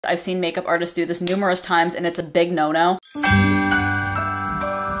I've seen makeup artists do this numerous times and it's a big no-no.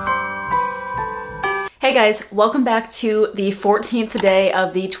 Hey guys, welcome back to the 14th day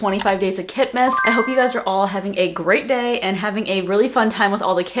of the 25 days of Kitmas. I hope you guys are all having a great day and having a really fun time with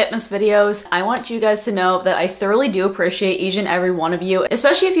all the Kitmas videos. I want you guys to know that I thoroughly do appreciate each and every one of you,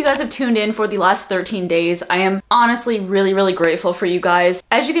 especially if you guys have tuned in for the last 13 days. I am honestly really grateful for you guys.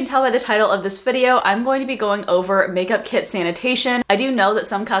 As you can tell by the title of this video, I'm going to be going over makeup kit sanitation. I do know that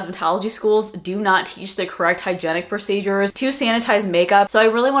some cosmetology schools do not teach the correct hygienic procedures to sanitize makeup, so I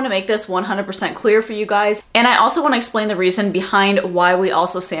really want to make this 100% clear for you guys. And I also want to explain the reason behind why we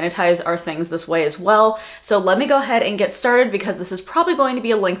also sanitize our things this way as well. So let me go ahead and get started because this is probably going to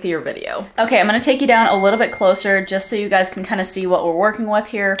be a lengthier video. Okay, I'm going to take you down a little bit closer just so you guys can kind of see what we're working with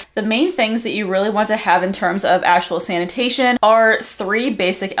here. The main things that you really want to have in terms of actual sanitation are 3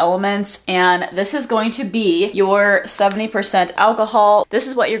 basic elements, and this is going to be your 70% alcohol. This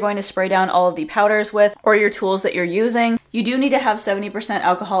is what you're going to spray down all of the powders with, or your tools that you're using. You do need to have 70%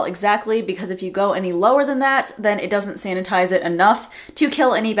 alcohol exactly, because if you go any lower than that, then it doesn't sanitize it enough to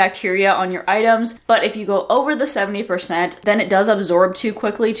kill any bacteria on your items. But if you go over the 70%, then it does absorb too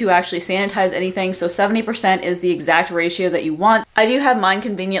quickly to actually sanitize anything. So 70% is the exact ratio that you want. I do have mine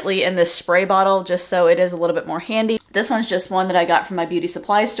conveniently in this spray bottle just so it is a little bit more handy. This one's just one that I got from my beauty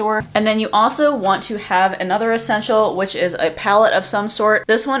supply store. And then you also want to have another essential, which is a palette of some sort.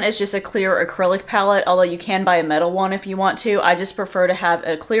 This one is just a clear acrylic palette, although you can buy a metal one if you want to. I just prefer to have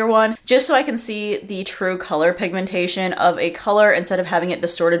a clear one just so I can see the true color pigmentation of a color instead of having it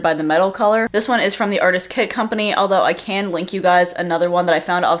distorted by the metal color. This one is from the Artist Kit Company, although I can link you guys another one that I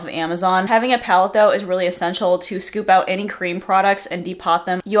found off of Amazon. Having a palette though is really essential to scoop out any cream products and depot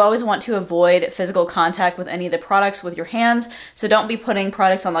them. You always want to avoid physical contact with any of the products with your hands, so don't be putting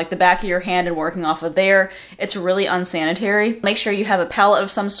products on like the back of your hand and working off of there. It's really unsanitary. Make sure you have a palette of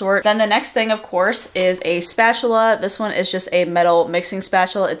some sort. Then the next thing, of course, is a spatula. This one is just a metal mixing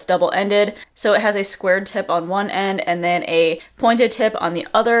spatula. It's double-ended, so it has a squared tip on one end and then a pointed tip on the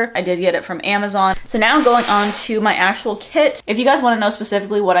other. I did get it from Amazon. So now going on to my actual kit. If you guys want to know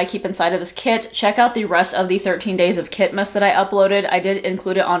specifically what I keep inside of this kit, check out the rest of the 13 days of Kitmas that I uploaded. I did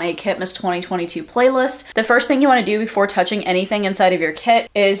include it on a Kitmas 2022 playlist. The first thing you want to do before touching anything inside of your kit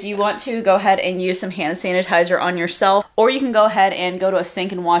is you want to go ahead and use some hand sanitizer on yourself, or you can go ahead and go to a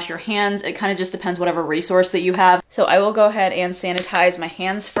sink and wash your hands. It kind of just depends whatever resource that you have. So I will go ahead and sanitize my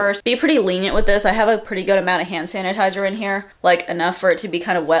hands first. Be pretty lenient with this. I have a pretty good amount of hand sanitizer in here, like enough for it to be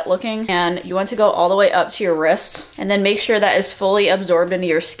kind of wet looking. And you want to go all the way up to your wrist and then make sure that is fully absorbed into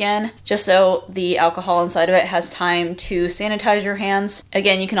your skin, just so the alcohol inside of it has time to sanitize your hands.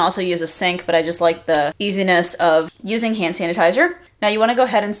 Again, you can also use a sink, but I just like the easiness of using hand sanitizer. Now you want to go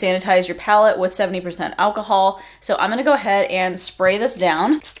ahead and sanitize your palette with 70% alcohol. So I'm going to go ahead and spray this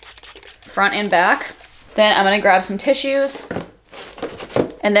down front and back. Then I'm going to grab some tissues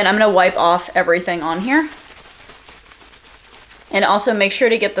and then I'm going to wipe off everything on here. And also make sure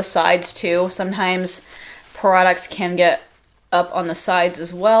to get the sides too. Sometimes products can get up on the sides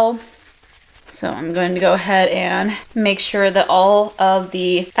as well. So I'm going to go ahead and make sure that all of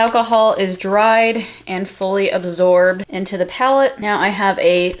the alcohol is dried and fully absorbed into the palette. Now I have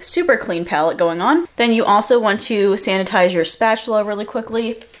a super clean palette going on. Then you also want to sanitize your spatula really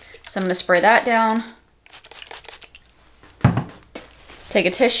quickly. So I'm going to spray that down. Take a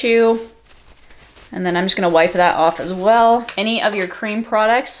tissue, and then I'm just going to wipe that off as well. Any of your cream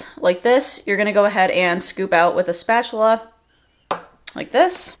products like this, you're going to go ahead and scoop out with a spatula like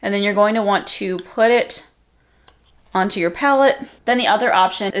this, and then you're going to want to put it onto your palette. Then the other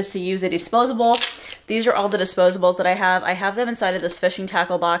option is to use a disposable. These are all the disposables that I have. I have them inside of this fishing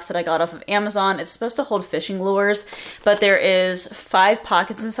tackle box that I got off of Amazon. It's supposed to hold fishing lures, but there is 5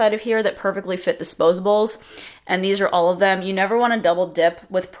 pockets inside of here that perfectly fit disposables. And these are all of them. You never want to double dip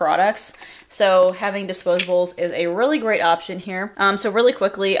with products, so having disposables is a really great option here. So really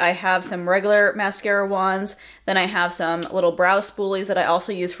quickly, I have some regular mascara wands, then I have some little brow spoolies that I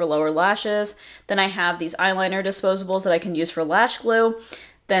also use for lower lashes, then I have these eyeliner disposables that I can use for lash glue,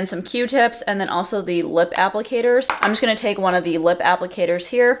 then some Q-tips, and then also the lip applicators. I'm just going to take one of the lip applicators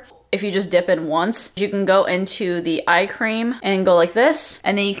here. If you just dip in once, you can go into the eye cream and go like this,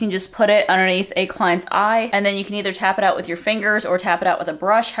 and then you can just put it underneath a client's eye, and then you can either tap it out with your fingers or tap it out with a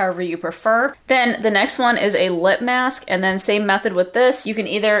brush, however you prefer. Then the next one is a lip mask, and then same method with this. You can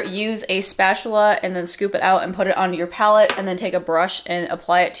either use a spatula and then scoop it out and put it onto your palette, and then take a brush and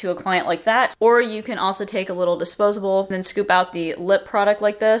apply it to a client like that. Or you can also take a little disposable and then scoop out the lip product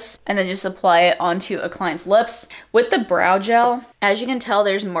like this, and then just apply it onto a client's lips. With the brow gel, As you can tell,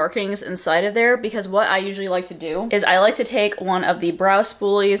 there's markings inside of there because what I usually like to do is I like to take one of the brow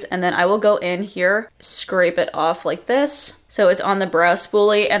spoolies and then I will go in here, scrape it off like this. So it's on the brow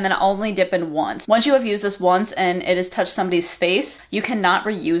spoolie, and then I'll only dip in once. Once you have used this once and it has touched somebody's face, you cannot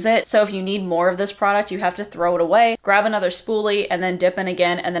reuse it. So if you need more of this product, you have to throw it away, grab another spoolie, and then dip in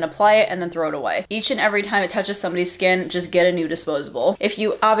again, and then apply it, and then throw it away. Each and every time it touches somebody's skin, just get a new disposable. If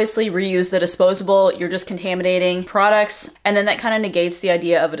you obviously reuse the disposable, you're just contaminating products, and then that kind of negates the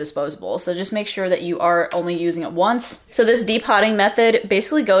idea of a disposable. So just make sure that you are only using it once. So this depotting method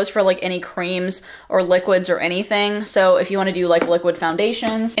basically goes for like any creams or liquids or anything. So if you want to do like liquid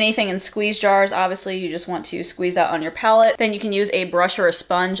foundations, anything in squeeze jars, obviously you just want to squeeze out on your palette. Then you can use a brush or a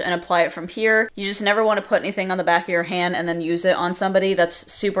sponge and apply it from here. You just never want to put anything on the back of your hand and then use it on somebody.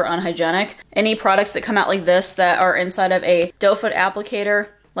 That's super unhygienic. Any products that come out like this that are inside of a doe foot applicator,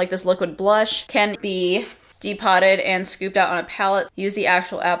 like this liquid blush, can be depotted and scooped out on a palette. Use the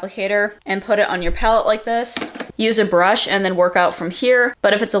actual applicator and put it on your palette like this. Use a brush and then work out from here.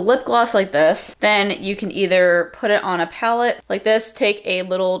 But if it's a lip gloss like this, then you can either put it on a palette like this, take a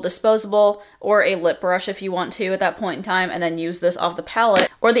little disposable or a lip brush if you want to at that point in time, and then use this off the palette.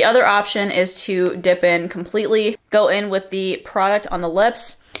 Or the other option is to dip in completely, go in with the product on the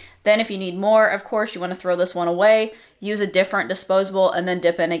lips. Then if you need more, of course, you want to throw this one away, use a different disposable, and then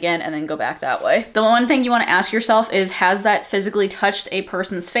dip in again and then go back that way. The one thing you want to ask yourself is, has that physically touched a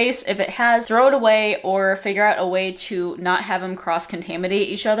person's face? If it has, throw it away or figure out a way to not have them cross-contaminate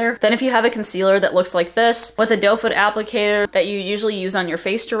each other. Then if you have a concealer that looks like this with a doe foot applicator that you usually use on your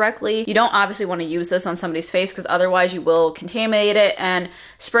face directly, you don't obviously want to use this on somebody's face because otherwise you will contaminate it, and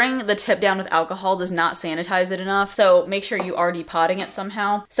spraying the tip down with alcohol does not sanitize it enough. So make sure you are depotting it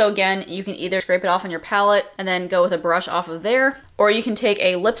somehow. So again, you can either scrape it off on your palette and then go with a brush off of there, or you can take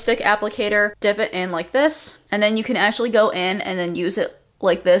a lipstick applicator, dip it in like this, and then you can actually go in and then use it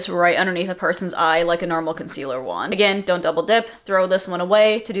like this right underneath a person's eye like a normal concealer wand. Again, don't double dip, throw this one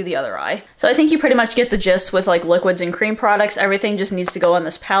away to do the other eye. So I think you pretty much get the gist with like liquids and cream products. Everything just needs to go on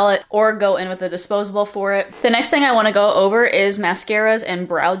this palette or go in with a disposable for it. The next thing I want to go over is mascaras and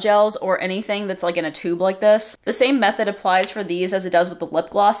brow gels or anything that's like in a tube like this. The same method applies for these as it does with the lip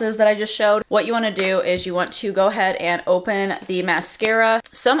glosses that I just showed. What you want to do is you want to go ahead and open the mascara.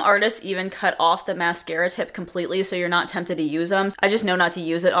 Some artists even cut off the mascara tip completely so you're not tempted to use them. I just know not to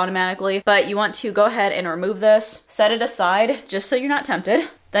use it automatically, but you want to go ahead and remove this, set it aside just so you're not tempted.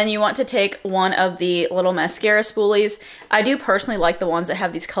 Then you want to take one of the little mascara spoolies. I do personally like the ones that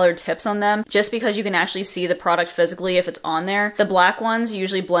have these colored tips on them, just because you can actually see the product physically if it's on there. The black ones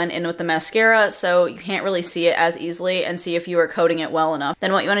usually blend in with the mascara, so you can't really see it as easily and see if you are coating it well enough.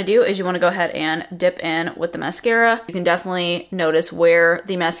 Then what you want to do is you want to go ahead and dip in with the mascara. You can definitely notice where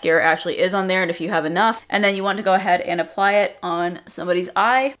the mascara actually is on there and if you have enough. And then you want to go ahead and apply it on somebody's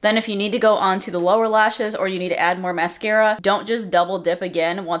eye. Then if you need to go on to the lower lashes or you need to add more mascara, don't just double dip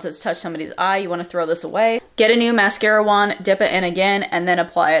again. Once it's touched somebody's eye, you want to throw this away. Get a new mascara wand, dip it in again, and then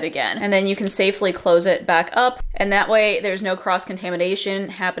apply it again. And then you can safely close it back up, and that way there's no cross-contamination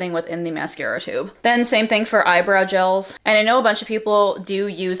happening within the mascara tube. Then same thing for eyebrow gels. And I know a bunch of people do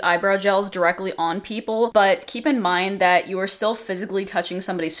use eyebrow gels directly on people, but keep in mind that you are still physically touching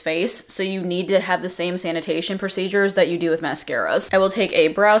somebody's face, so you need to have the same sanitation procedures that you do with mascaras. I will take a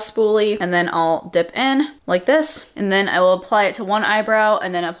brow spoolie, and then I'll dip in like this, and then I will apply it to one eyebrow,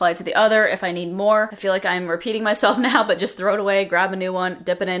 and then apply it to the other if I need more. I feel like I'm repeating myself now, but just throw it away, grab a new one,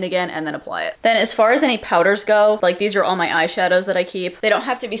 dip it in again, and then apply it. Then as far as any powders go, like these are all my eyeshadows that I keep. They don't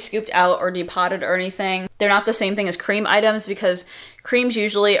have to be scooped out or depotted or anything. They're not the same thing as cream items because creams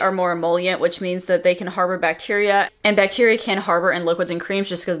usually are more emollient, which means that they can harbor bacteria, and bacteria can harbor in liquids and creams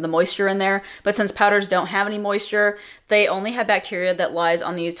just because of the moisture in there. But since powders don't have any moisture, they only have bacteria that lies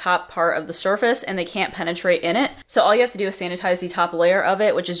on the top part of the surface and they can't penetrate in it. So all you have to do is sanitize the top layer of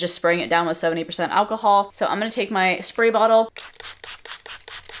it, which is just spraying it down with 70% alcohol. So I'm gonna take my spray bottle.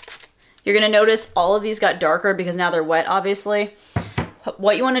 You're gonna notice all of these got darker because now they're wet, obviously.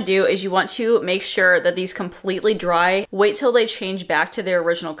 What you want to do is you want to make sure that these completely dry. Wait till they change back to their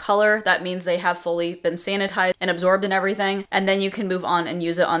original color. That means they have fully been sanitized and absorbed and everything. And then you can move on and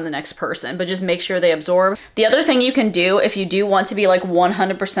use it on the next person, but just make sure they absorb. The other thing you can do if you do want to be like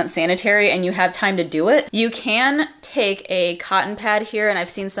 100% sanitary and you have time to do it, you can take a cotton pad here, and I've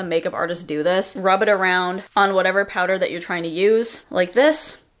seen some makeup artists do this. Rub it around on whatever powder that you're trying to use like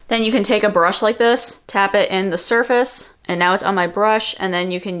this. Then you can take a brush like this, tap it in the surface, and now it's on my brush, and then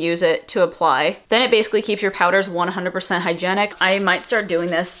you can use it to apply. Then it basically keeps your powders 100% hygienic. I might start doing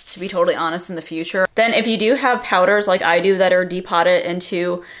this, to be totally honest, in the future. Then if you do have powders like I do that are depotted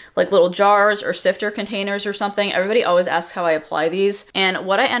into like little jars or sifter containers or something, everybody always asks how I apply these. And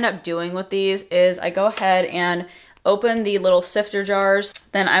what I end up doing with these is I go ahead and open the little sifter jars.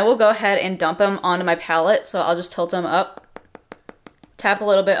 Then I will go ahead and dump them onto my palette. So I'll just tilt them up. Tap a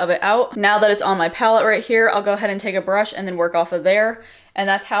little bit of it out. Now that it's on my palette right here, I'll go ahead and take a brush and then work off of there. And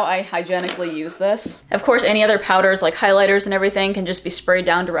that's how I hygienically use this. Of course, any other powders like highlighters and everything can just be sprayed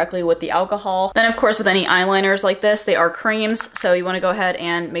down directly with the alcohol. Then of course, with any eyeliners like this, they are creams. So you wanna go ahead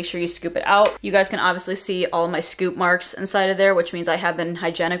and make sure you scoop it out. You guys can obviously see all of my scoop marks inside of there, which means I have been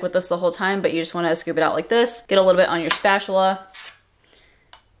hygienic with this the whole time, but you just wanna scoop it out like this. Get a little bit on your spatula.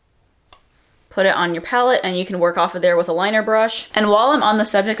 Put it on your palette and you can work off of there with a liner brush. And while I'm on the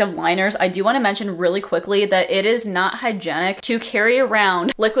subject of liners, I do want to mention really quickly that it is not hygienic to carry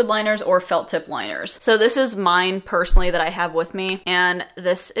around liquid liners or felt tip liners. So this is mine personally that I have with me. And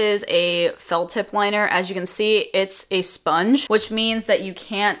this is a felt tip liner. As you can see, it's a sponge, which means that you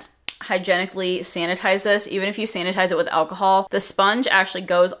can't hygienically sanitize this. Even if you sanitize it with alcohol, the sponge actually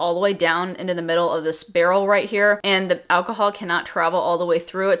goes all the way down into the middle of this barrel right here, and the alcohol cannot travel all the way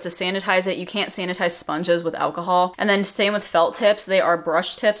through it to sanitize it. You can't sanitize sponges with alcohol. And then same with felt tips, they are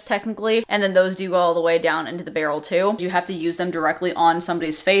brush tips technically, and then those do go all the way down into the barrel too. You have to use them directly on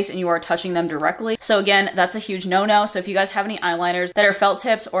somebody's face and you are touching them directly. So again, that's a huge no-no. So if you guys have any eyeliners that are felt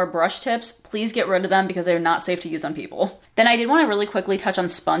tips or brush tips, please get rid of them because they're not safe to use on people. Then I did want to really quickly touch on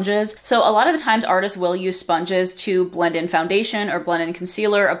sponges. So a lot of the times artists will use sponges to blend in foundation or blend in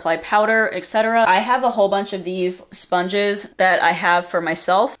concealer, apply powder, etc. I have a whole bunch of these sponges that I have for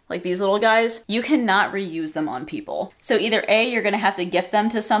myself, like these little guys. You cannot reuse them on people. So either A, you're going to have to gift them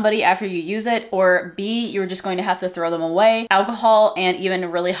to somebody after you use it, or B, you're just going to have to throw them away. Alcohol and even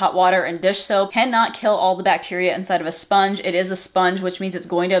really hot water and dish soap cannot kill all the bacteria inside of a sponge. It is a sponge, which means it's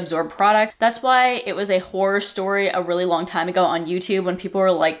going to absorb product. That's why it was a horror story a really long time ago on YouTube when people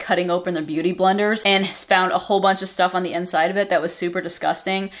were like cutting open their beauty blenders and found a whole bunch of stuff on the inside of it that was super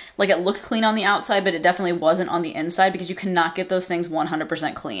disgusting. Like it looked clean on the outside, but it definitely wasn't on the inside because you cannot get those things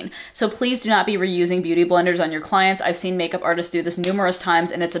 100% clean. So please do not be reusing beauty blenders on your clients. I've seen makeup artists do this numerous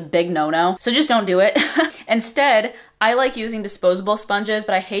times and it's a big no-no. So just don't do it. Instead, I like using disposable sponges,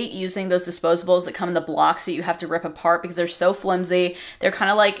 but I hate using those disposables that come in the blocks that you have to rip apart because they're so flimsy. They're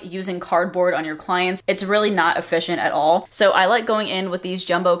kind of like using cardboard on your clients. It's really not efficient at all. So I like going in with these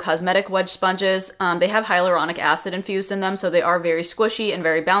jumbo cosmetic wedge sponges. They have hyaluronic acid infused in them, so they are very squishy and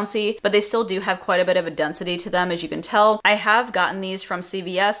very bouncy, but they still do have quite a bit of a density to them, as you can tell. I have gotten these from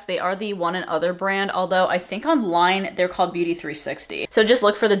CVS. They are the One and Other brand, although I think online they're called Beauty 360. So just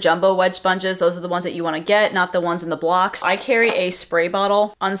look for the jumbo wedge sponges. Those are the ones that you want to get, not the ones in the blocks. I carry a spray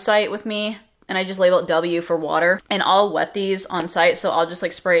bottle on site with me and I just label it W for water, and I'll wet these on site. So I'll just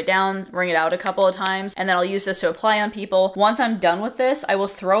like spray it down, wring it out a couple of times, and then I'll use this to apply on people. Once I'm done with this, I will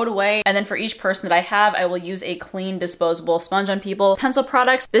throw it away. And then for each person that I have, I will use a clean disposable sponge on people. Pencil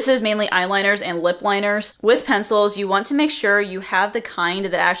products, this is mainly eyeliners and lip liners. With pencils, you want to make sure you have the kind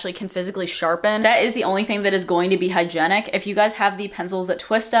that actually can physically sharpen. That is the only thing that is going to be hygienic. If you guys have the pencils that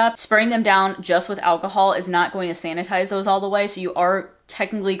twist up, spraying them down just with alcohol is not going to sanitize those all the way. So you are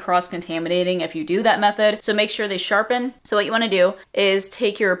technically cross-contaminating if you do that method. So make sure they sharpen. So what you want to do is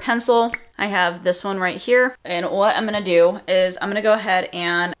take your pencil. I have this one right here. And what I'm going to do is I'm going to go ahead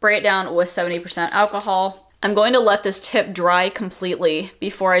and spray it down with 70% alcohol. I'm going to let this tip dry completely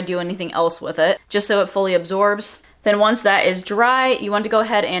before I do anything else with it, just so it fully absorbs. Then once that is dry, you want to go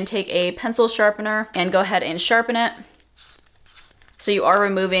ahead and take a pencil sharpener and go ahead and sharpen it. So you are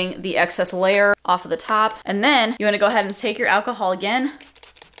removing the excess layer off of the top. And then you want to go ahead and take your alcohol again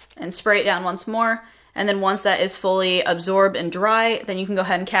and spray it down once more. And then once that is fully absorbed and dry, then you can go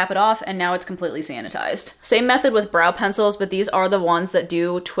ahead and cap it off, and now it's completely sanitized. Same method with brow pencils, but these are the ones that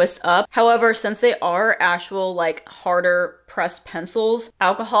do twist up. However, since they are actual like harder pressed pencils,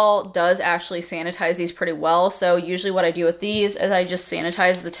 alcohol does actually sanitize these pretty well. So usually what I do with these is I just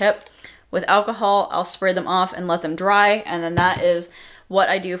sanitize the tip with alcohol. I'll spray them off and let them dry, and then that is what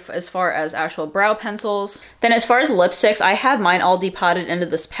I do as far as actual brow pencils. Then as far as lipsticks, I have mine all depotted into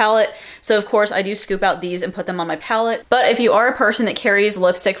this palette. So of course I do scoop out these and put them on my palette. But if you are a person that carries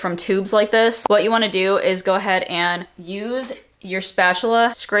lipstick from tubes like this, what you want to do is go ahead and use your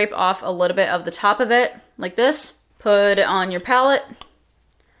spatula, scrape off a little bit of the top of it like this, put it on your palette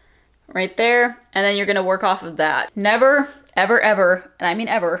right there, and then you're gonna work off of that. Never, ever, and I mean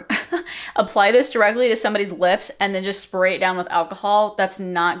ever, apply this directly to somebody's lips and then just spray it down with alcohol, that's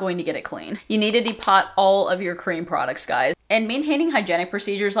not going to get it clean. You need to depot all of your cream products, guys. And maintaining hygienic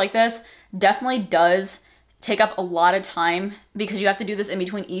procedures like this definitely does take up a lot of time because you have to do this in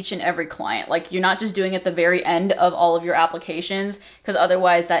between each and every client. Like, you're not just doing it at the very end of all of your applications, because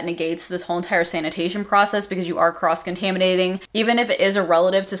otherwise that negates this whole entire sanitation process because you are cross-contaminating. Even if it is a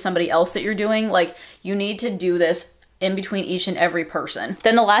relative to somebody else that you're doing, like, you need to do this in between each and every person.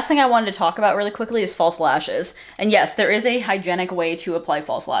 Then the last thing I wanted to talk about really quickly is false lashes. And yes, there is a hygienic way to apply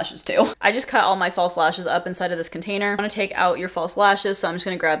false lashes too. I just cut all my false lashes up inside of this container. I'm gonna take out your false lashes, so I'm just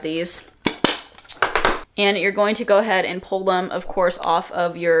gonna grab these. And you're going to go ahead and pull them, of course, off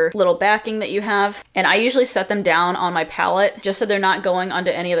of your little backing that you have. And I usually set them down on my palette just so they're not going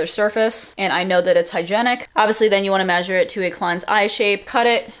onto any other surface. And I know that it's hygienic. Obviously, then you want to measure it to a client's eye shape, cut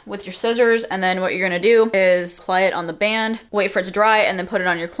it with your scissors, and then what you're going to do is apply it on the band, wait for it to dry, and then put it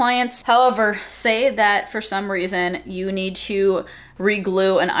on your clients. However, say that for some reason you need to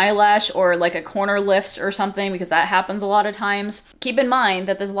re-glue an eyelash or like a corner lifts or something, because that happens a lot of times. Keep in mind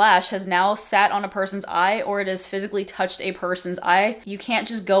that this lash has now sat on a person's eye, or it has physically touched a person's eye. You can't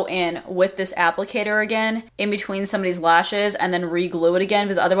just go in with this applicator again in between somebody's lashes and then re-glue it again,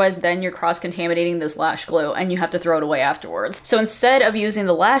 because otherwise then you're cross-contaminating this lash glue and you have to throw it away afterwards. So instead of using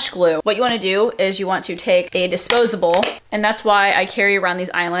the lash glue, what you want to do is you want to take a disposable, and that's why I carry around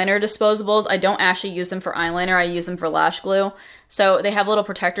these eyeliner disposables. I don't actually use them for eyeliner, I use them for lash glue. So they have little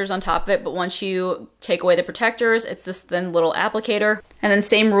protectors on top of it, but once you take away the protectors, it's this thin little applicator. And then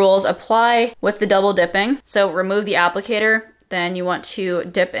same rules apply with the double dipping. So remove the applicator, then you want to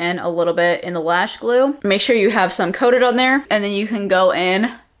dip in a little bit in the lash glue. Make sure you have some coated on there, and then you can go in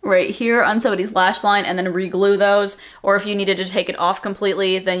right here on somebody's lash line and then re-glue those. Or if you needed to take it off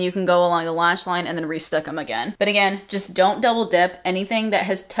completely, then you can go along the lash line and then re-stick them again. But again, just don't double dip. Anything that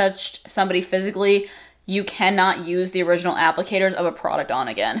has touched somebody physically, you cannot use the original applicators of a product on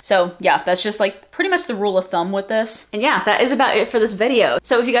again. So yeah, that's just like pretty much the rule of thumb with this. And yeah, that is about it for this video.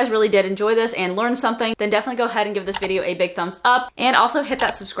 So if you guys really did enjoy this and learn something, then definitely go ahead and give this video a big thumbs up, and also hit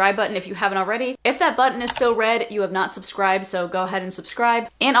that subscribe button if you haven't already. If that button is still red, you have not subscribed, so go ahead and subscribe.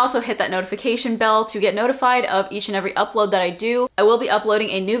 And also hit that notification bell to get notified of each and every upload that I do. I will be uploading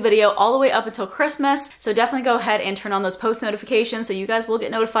a new video all the way up until Christmas, so definitely go ahead and turn on those post notifications so you guys will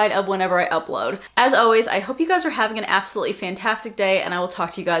get notified of whenever I upload. As always, I hope you guys are having an absolutely fantastic day, and I will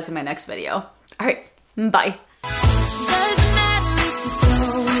talk to you guys in my next video. All right, bye.